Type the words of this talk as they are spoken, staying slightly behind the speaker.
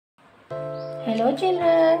Hello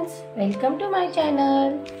children, welcome to my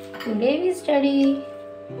channel. Today we study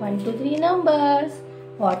 1 to 3 numbers.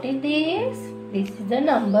 What is this? This is the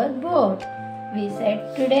number board. We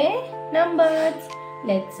said today numbers.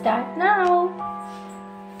 Let's start now.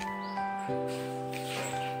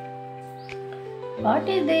 What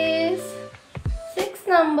is this? 6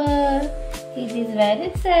 number. It is where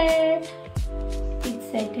it's set.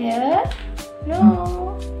 It's set here?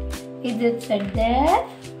 No. Is it set there?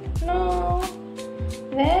 No.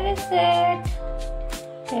 Where is set?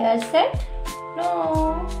 Here set?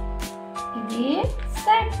 No. It is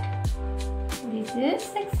set. This is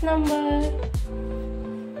 6 number.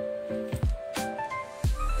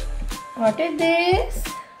 What is this?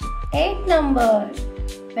 8 number.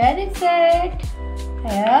 Where is set?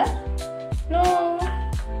 Here? No.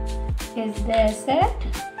 Is there set?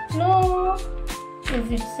 No.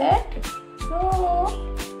 Is it set? No.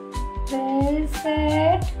 Where is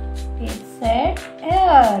set? It's set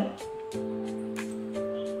here.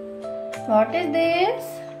 What is this?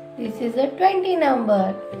 This is a 20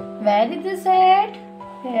 number. Where is the set?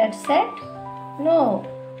 Here set? No.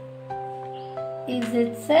 Is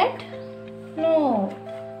it set? No.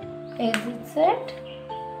 Is it set?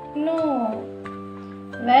 No.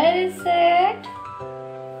 Where is set?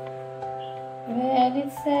 Where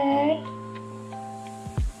is set?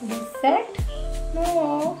 This set?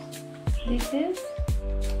 No. This is?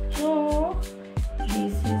 No.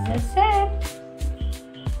 This is a set.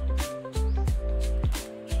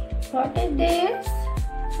 What is this?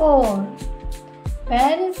 4.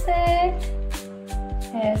 Where is set?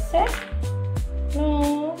 Here set?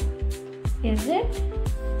 No. Is it?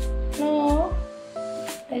 No.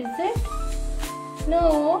 Is it?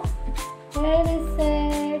 No. Where is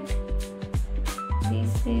set?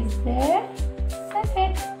 This is the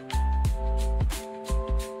set.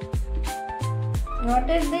 What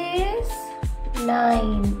is this?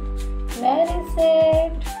 9. Where is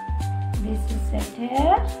it? This is set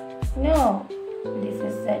here? No. This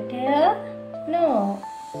is set here? No.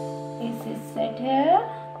 This is set here?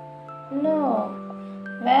 No.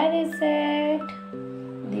 Where is it?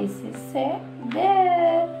 This is set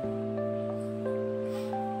there.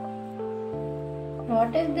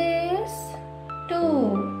 What is this? 2.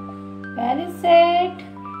 Where is it?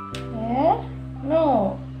 Here?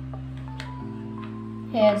 No.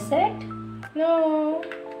 Here set? No.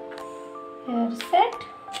 Here set?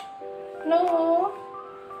 No.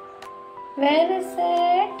 Where is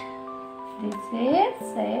set? This is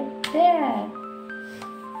set there.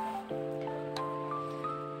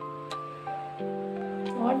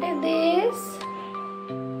 What is this?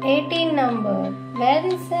 18 number. Where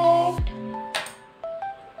is set?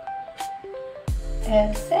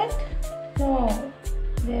 Here set? No.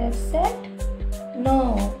 There set?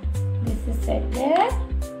 No. This is set there?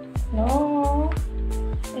 No.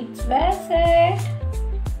 It's where set?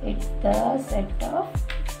 It's the set of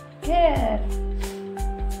here.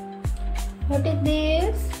 What is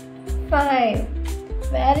this? 5.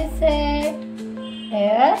 Where is set?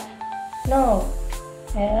 Here? No.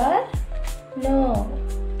 Here? No.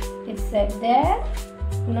 It's set there?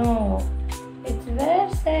 No. It's where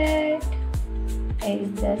set?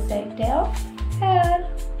 It's the set of here.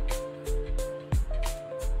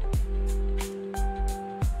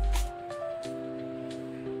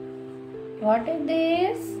 What is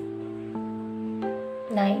this?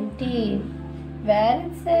 19. Where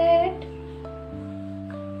is it?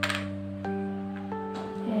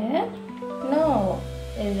 Here? No.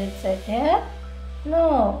 Is it set here?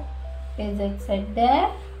 No. Is it set there?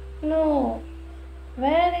 No.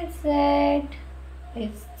 Where is it?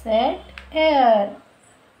 It's set here.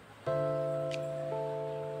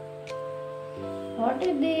 What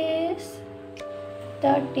is this?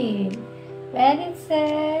 13. Where is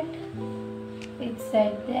it? It's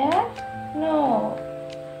set there? No.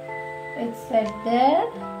 It's set there?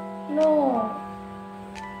 No.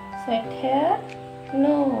 Set here?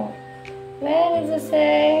 No. Where is the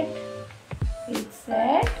set? It's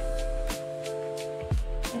set.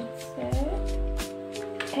 It's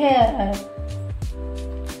set here.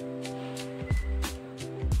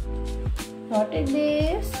 What is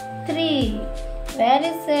this? 3. Where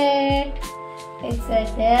is it? It's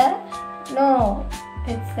set there? No.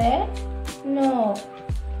 It's set? No.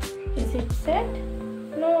 Is it set?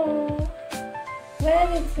 No. Where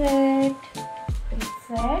is it? It's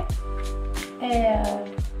set here.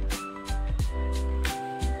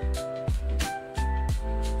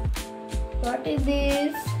 What is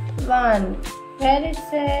this? 1. Where is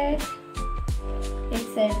it?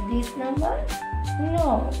 It's at this number?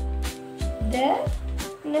 No. There?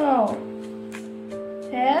 No.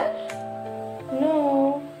 Here?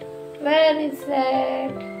 No. Where is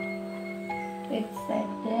it? It's set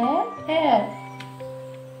there. Here.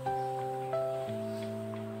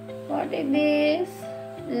 What is this?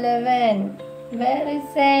 11. Where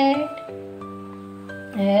is it?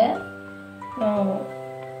 Here? No.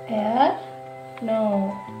 Here?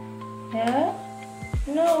 No. Here?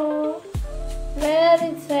 No. Where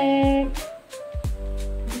is it?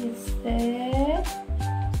 Is it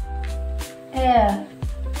here?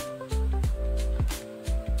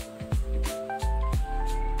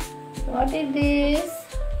 What is this?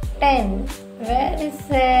 10. Where is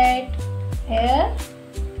it? Here?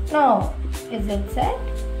 No. Is it set?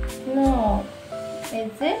 No.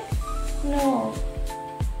 Is it? No.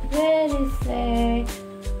 Where is it?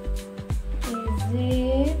 Is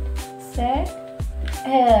it set?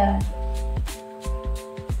 Here.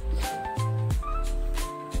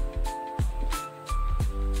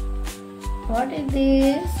 What is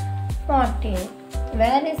this? 14.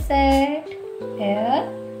 Where is it? Here?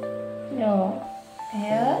 No.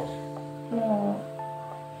 Here? No.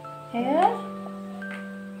 Here?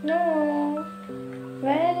 No.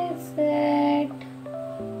 Where is it?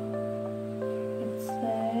 It's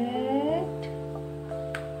it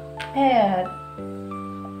here.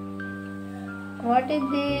 What is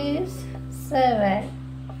this? 7.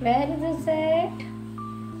 Where is it?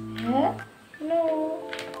 Here? No.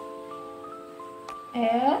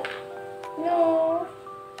 Here? No.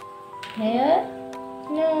 Here?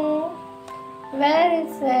 No. Where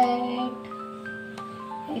is it?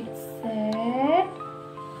 It's it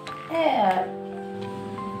here.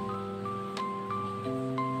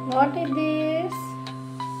 What is this?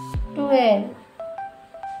 12.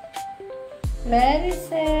 Where is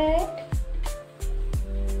it?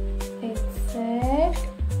 It's it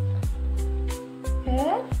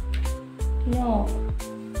here? No.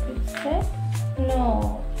 It's it?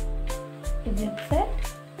 No. Is it set?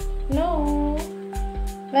 No.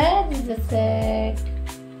 Where is the set?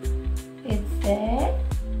 It's set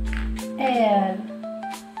here.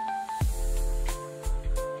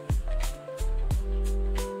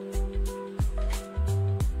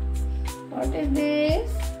 What is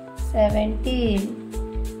this?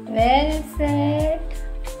 17. Where is it?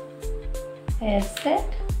 Here set?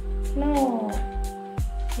 No.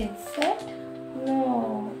 It's set?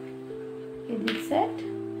 No. Is it set?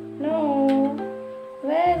 No.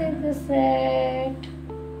 Where is the set?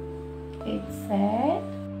 It's set.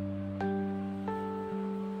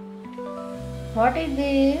 What is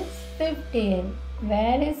this? 15.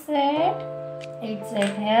 Where is it? It's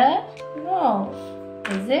set here? No.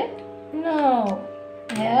 Is it? No.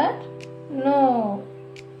 Here? No.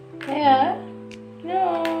 Here?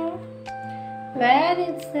 No. Where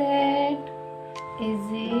is it? Is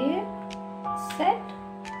it set?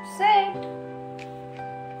 Set.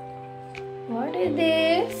 What is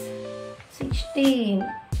this? 16.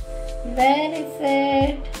 Where is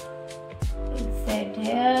it? It's set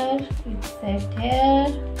here. It's set here.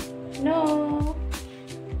 No.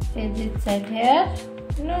 Is it set here?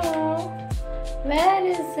 No. Where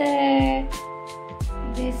is it?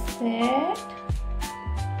 This set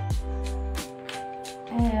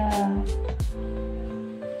here.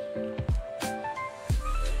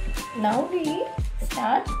 Now we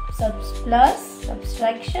start plus,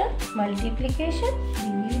 subtraction, multiplication,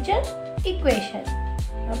 division, equation.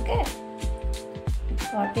 Okay.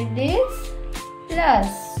 What is this? Plus.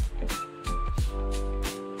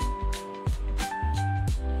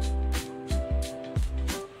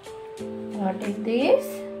 What is this?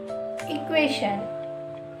 Equation.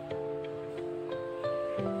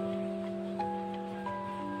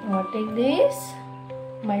 What is this?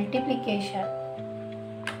 Multiplication.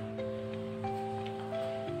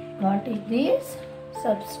 What is this?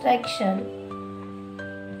 Subtraction.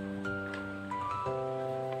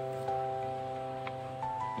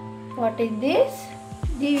 What is this?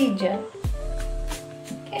 Division.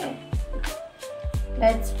 Okay.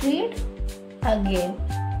 Let's read again.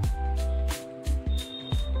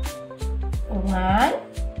 1,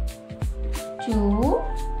 2,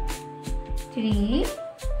 3,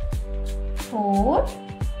 4,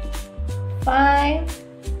 5,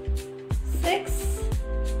 6,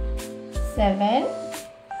 7,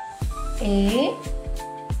 8,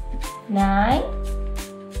 9,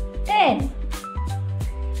 10,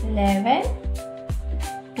 11,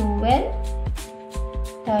 12,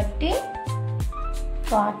 13,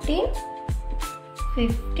 14,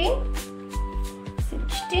 15,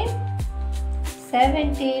 16,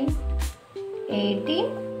 17,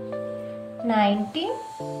 18, 19,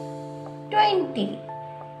 20.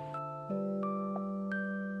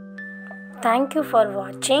 Thank you for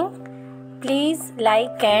watching. Please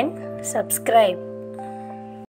like and subscribe.